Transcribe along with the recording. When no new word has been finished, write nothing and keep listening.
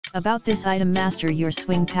About this item: master your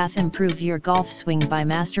swing path, improve your golf swing by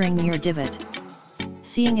mastering your divot.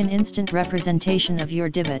 Seeing an instant representation of your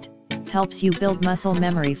divot helps you build muscle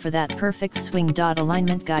memory for that perfect swing.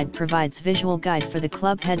 Alignment guide provides visual guide for the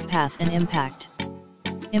club head path and impact.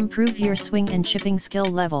 Improve your swing and chipping skill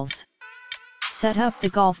levels. Set up the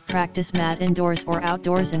golf practice mat indoors or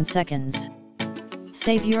outdoors in seconds.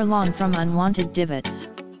 Save your lawn from unwanted divots.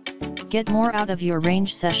 Get more out of your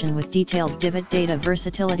range session with detailed divot data.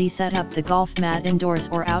 Versatility: set up the golf mat indoors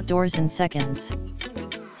or outdoors in seconds.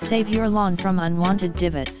 Save your lawn from unwanted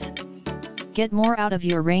divots. Get more out of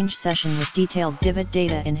your range session with detailed divot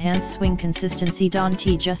data. Enhance swing consistency. Don't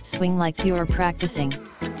just swing like you're practicing,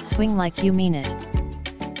 swing like you mean it.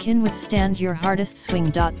 Can withstand your hardest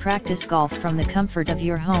swing. Practice golf from the comfort of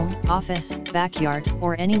your home, office, backyard,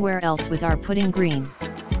 or anywhere else with our putting green.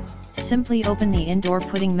 Simply open the indoor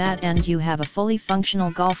putting mat and you have a fully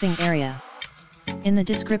functional golfing area. In the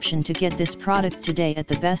description to get this product today at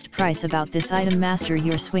the best price. About this item: master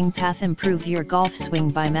your swing path, improve your golf swing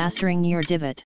by mastering your divot.